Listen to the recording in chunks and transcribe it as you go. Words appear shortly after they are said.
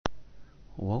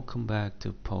Welcome back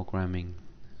to programming.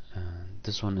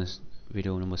 This one is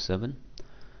video number 7.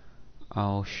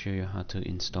 I'll show you how to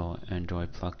install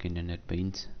Android plugin in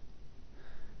Netbeans.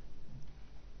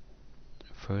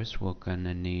 First, we're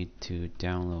gonna need to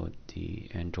download the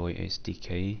Android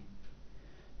SDK,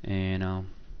 and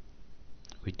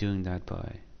we're doing that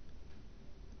by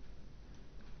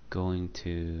going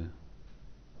to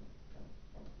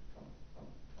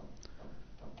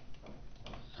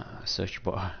search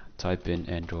bar, type in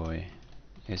Android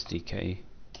SDK,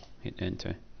 hit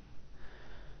enter.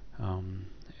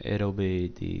 It'll be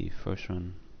the first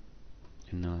one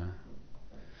in the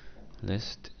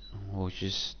list. We'll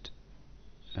just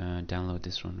download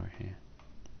this one right here.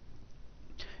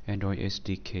 Android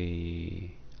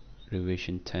SDK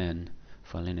revision 10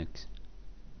 for Linux.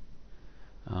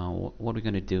 What we're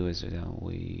gonna do is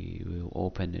we will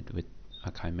open it with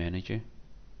Archive Manager.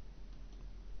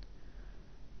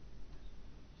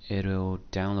 It will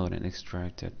download and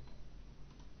extract it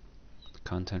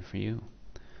content for you,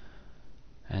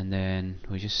 and then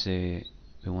we just say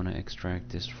we want to extract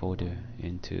this folder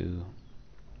into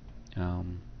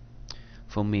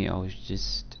for me I'll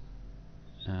just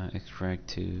extract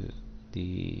to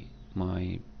the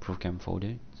my program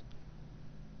folder,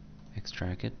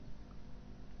 extract it,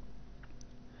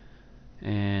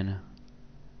 and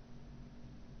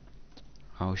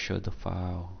I'll show the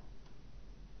file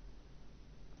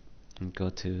and go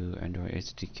to Android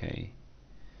SDK,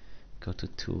 go to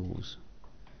tools,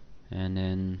 and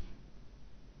then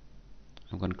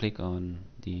I'm going to click on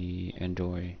the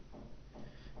Android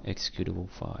executable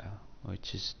file,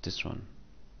 which is this one.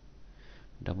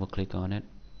 Double click on it.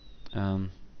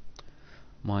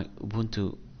 My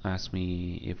Ubuntu asks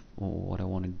me if what I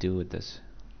want to do with this.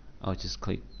 I'll just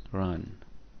click run,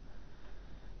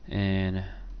 and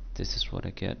this is what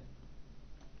I get.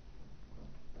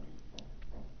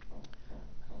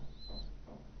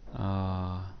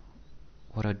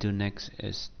 What I do next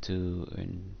is to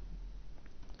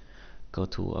go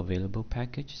to available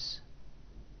packages,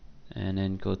 and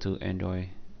then go to Android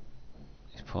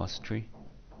repository,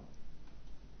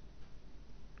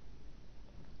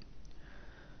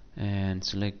 and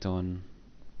select on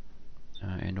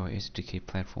Android SDK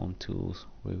platform tools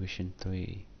revision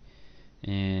 3,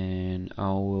 and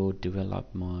I will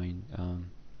develop mine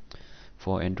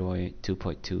for Android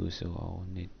 2.2, so I'll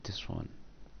need this one.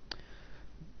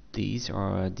 These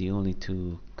are the only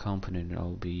two components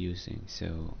I'll be using,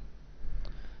 so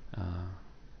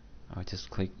I'll just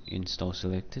click install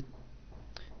selected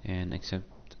and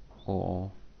accept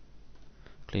all,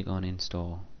 click on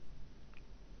install.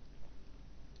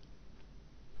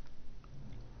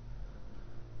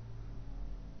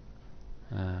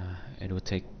 It will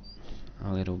take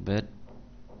a little bit.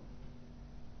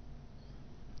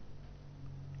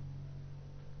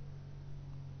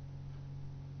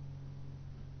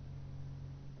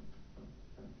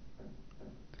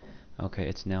 Okay,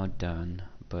 it's now done,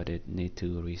 but it need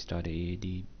to restart the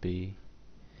ADB.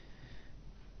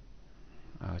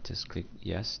 I'll just click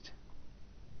yes,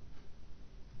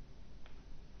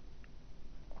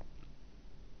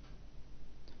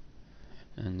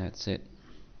 and that's it.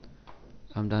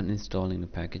 I'm done installing the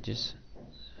packages.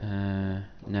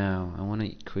 Now I want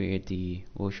to create the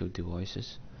virtual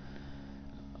devices.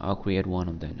 I'll create one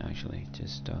of them actually.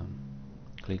 Just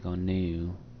click on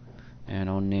new, and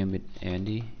I'll name it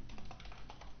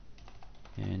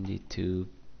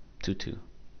Andy222,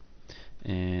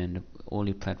 and the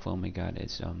only platform I got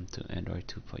is to Android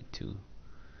 2.2.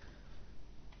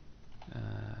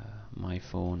 My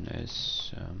phone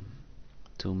is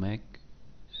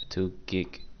 2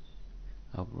 gig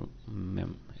of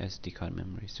SD card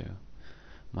memory, so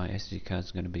my SD card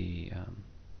is gonna be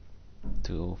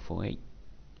 2048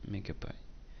 megabyte,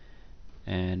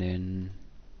 and then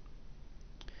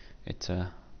it's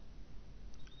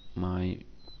my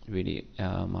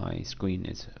screen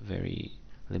is very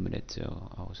limited, so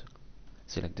I'll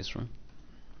select this one.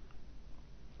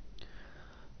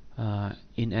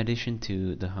 In addition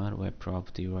to the hardware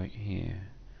property right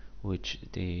here, which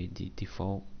the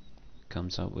default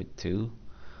comes up with 2,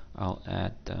 I'll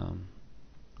add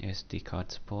SD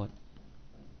card support,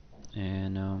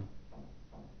 and I'll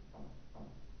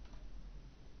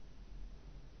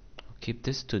keep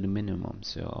this to the minimum,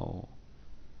 so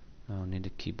I'll need a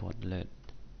keyboard LED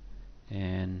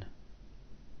and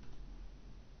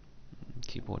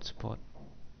keyboard support,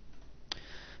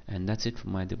 and that's it for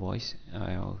my device.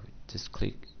 I'll just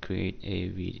click create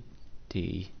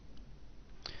AVD,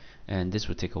 and this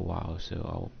will take a while, so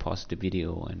I'll pause the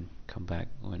video and come back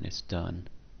when it's done.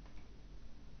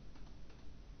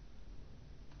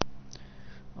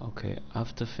 Okay,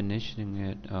 after finishing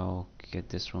it, I'll get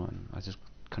this one. I'll just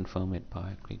confirm it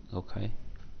by click OK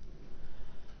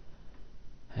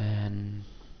and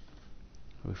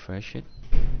refresh it,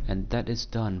 and that is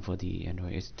done for the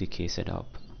Android SDK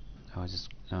setup.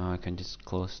 I can just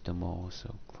close them all.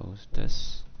 So close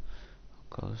this,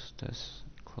 close this,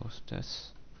 close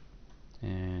this,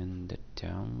 and the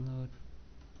download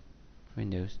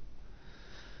Windows,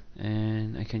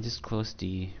 and I can just close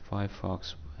the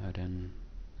Firefox, and then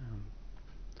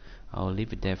I'll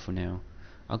leave it there for now.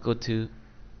 I'll go to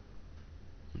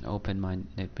open my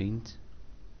Netbeans,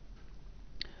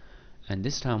 and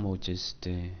this time we'll just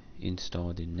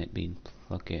install the Netbeans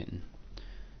plugin.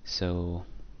 So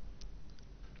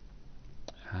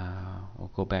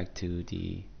we'll go back to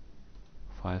the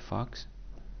Firefox,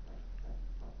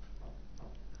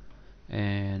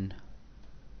 and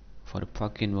for the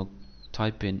plugin we'll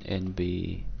type in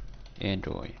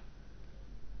nbandroid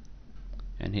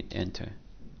and hit enter.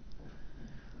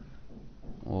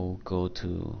 We'll go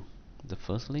to the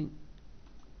first link,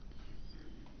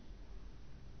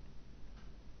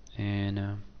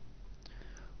 and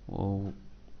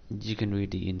you can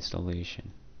read the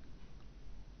installation.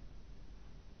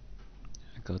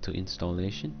 Go to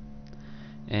installation,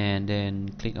 and then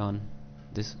click on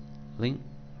this link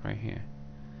right here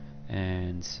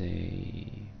and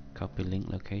say copy link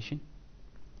location,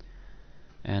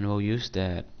 and we'll use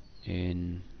that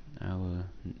in our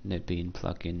Netbeans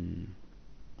plugin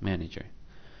manager.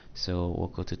 So we'll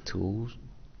go to tools,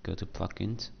 go to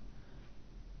plugins,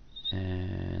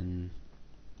 and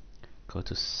go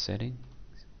to settings.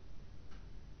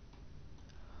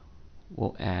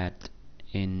 We'll add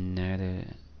another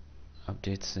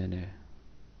update center.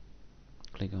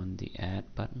 Click on the add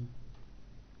button,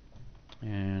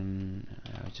 and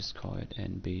I'll just call it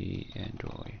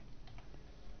nbandroid,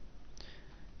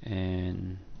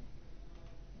 and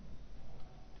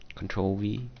Control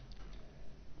V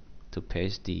to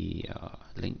paste the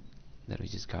link that we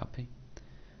just copied,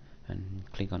 and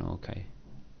click on OK.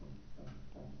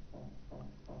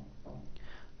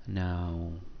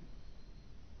 Now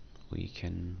we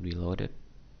can reload it,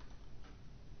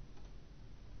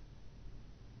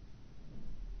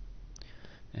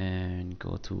 and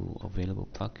go to available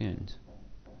plugins.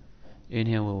 In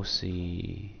here we'll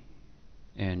see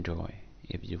Android.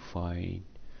 If you find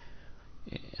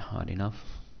it hard enough,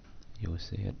 you'll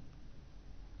see it.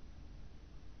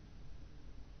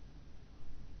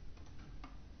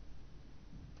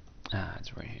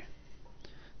 It's right here.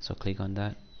 So click on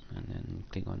that and then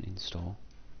click on install.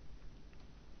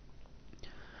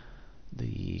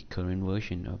 The current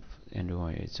version of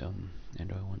Android is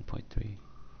Android 1.3.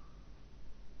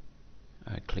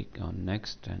 I click on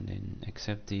next and then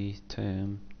accept the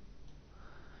term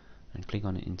and click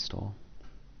on install.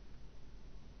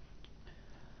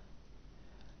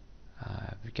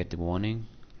 We get the warning,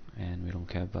 and we don't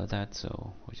care about that,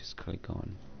 so we'll just click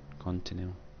on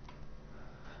continue.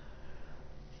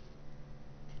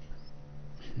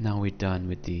 Now we're done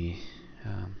with the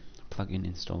plugin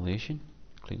installation.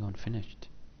 Click on finished,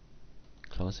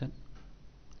 close it.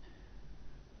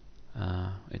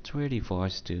 It's ready for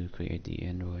us to create the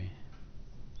Android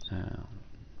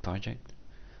project,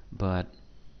 but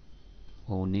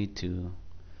we'll need to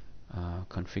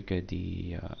configure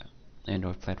the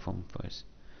Android platform first.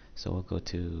 So we'll go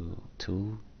to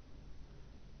Tool,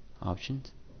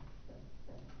 Options,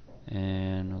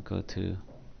 and we'll go to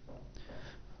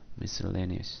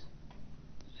Miscellaneous,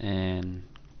 and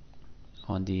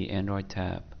on the Android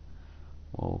tab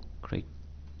we'll click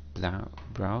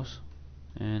Browse,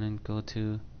 and then go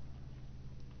to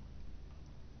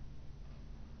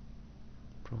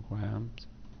Programs,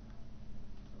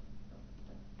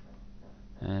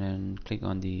 and then click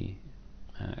on the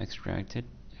extracted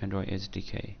Android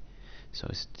SDK. So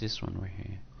it's this one right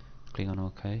here. Click on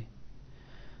OK,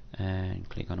 and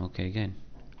click on OK again.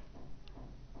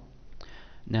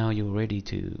 Now you're ready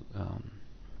to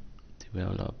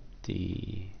develop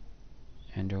the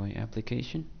Android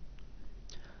application.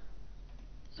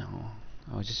 Now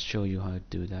I'll just show you how to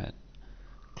do that.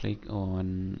 Click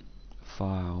on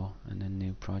File and then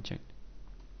New Project.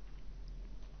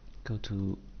 Go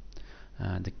to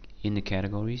in the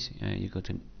categories, you go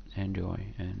to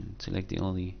Android and select the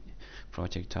only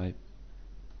project type,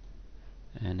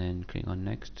 and then click on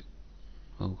Next.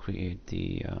 We'll create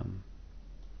the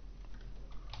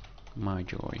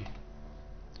MyJoy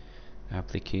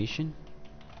application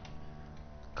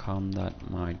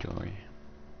com.myjoy.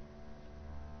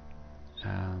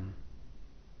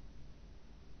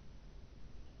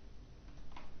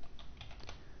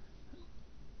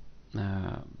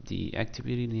 The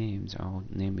activity names, I'll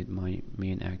name it my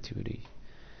main activity.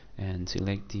 and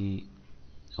select the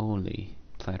only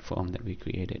platform that we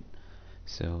created.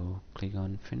 So click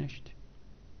on finished.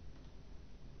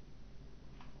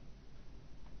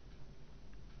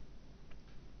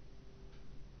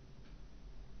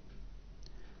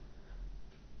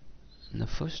 And the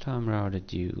first time around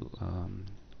that you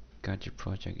got your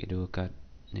project, it will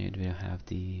have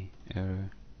the error,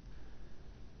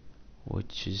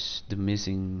 which is the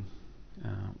missing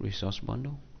resource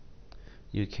bundle.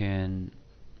 You can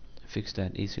fix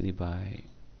that easily by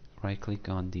right click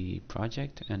on the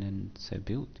project and then say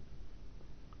build.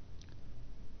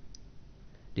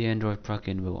 The Android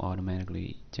plugin will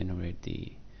automatically generate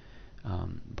the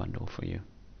bundle for you.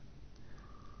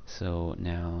 So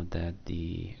now that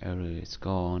the error is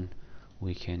gone,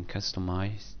 we can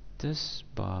customize this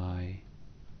by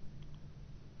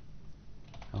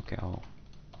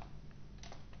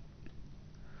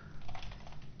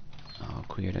I'll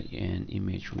create an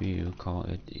image view, call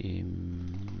it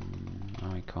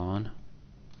icon.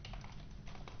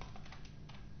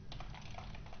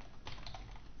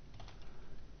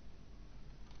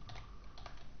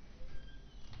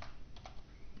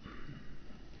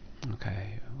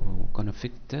 Okay, we're gonna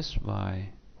fix this by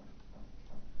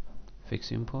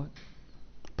fix import,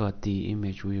 but the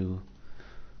image view,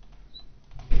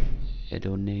 it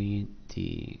don't need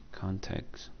the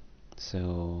context,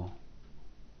 so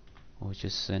we'll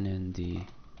just send in the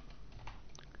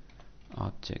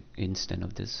object instead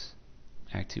of this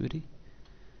activity,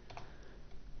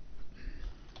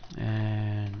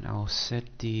 and I'll set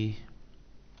the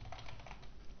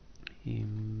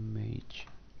image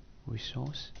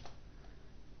resource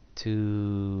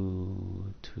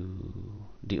to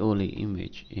the only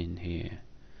image in here,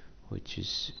 which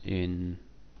is in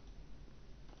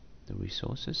the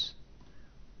resources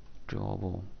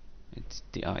drawable. It's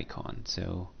the icon,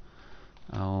 so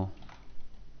I'll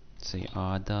say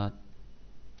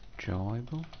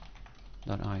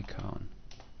r.drawable.icon.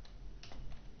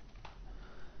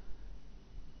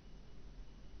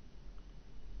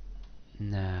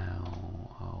 Now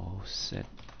I'll set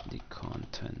the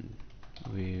content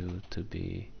view to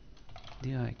be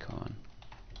the icon,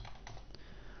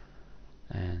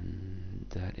 and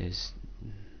that is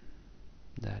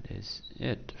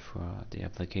it for the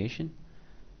application.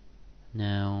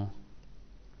 Now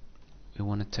we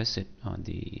want to test it on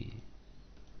the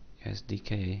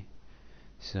SDK,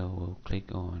 so we'll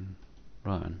click on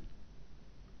run.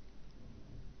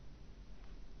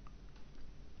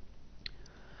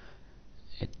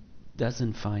 It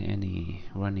doesn't find any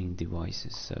running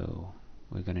devices, so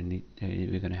we're gonna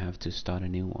have to start a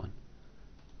new one,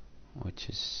 which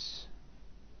is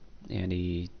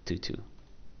Andy22.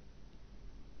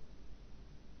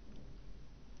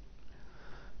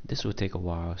 This will take a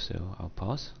while, so I'll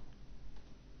pause.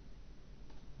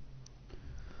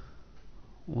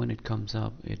 When it comes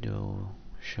up, it'll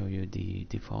show you the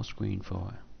default screen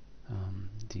for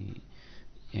the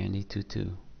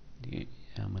Andy22, the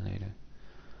emulator.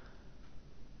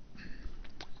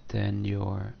 Then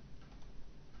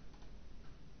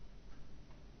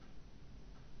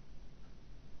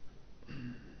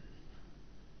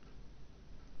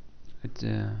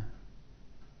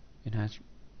it has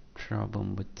trouble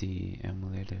with the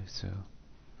emulator, so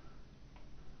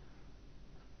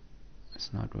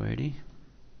it's not ready.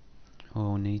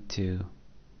 We'll need to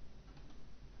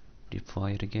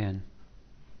deploy it again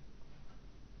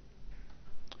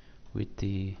with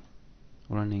the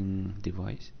running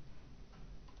device.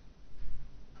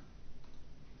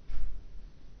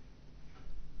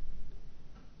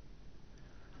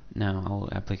 Now our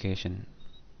application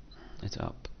is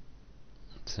up.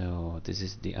 So this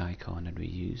is the icon that we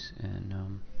use,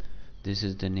 and this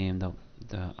is the name of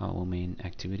our main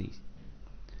activity.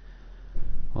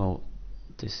 Well,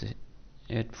 this is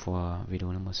it for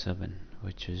video number 7,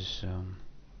 which is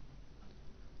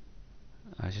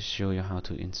I just show you how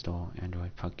to install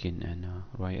Android plugin and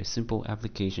write a simple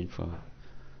application for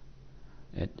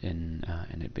it in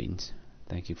Netbeans.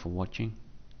 Thank you for watching.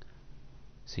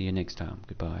 See you next time.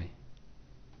 Goodbye.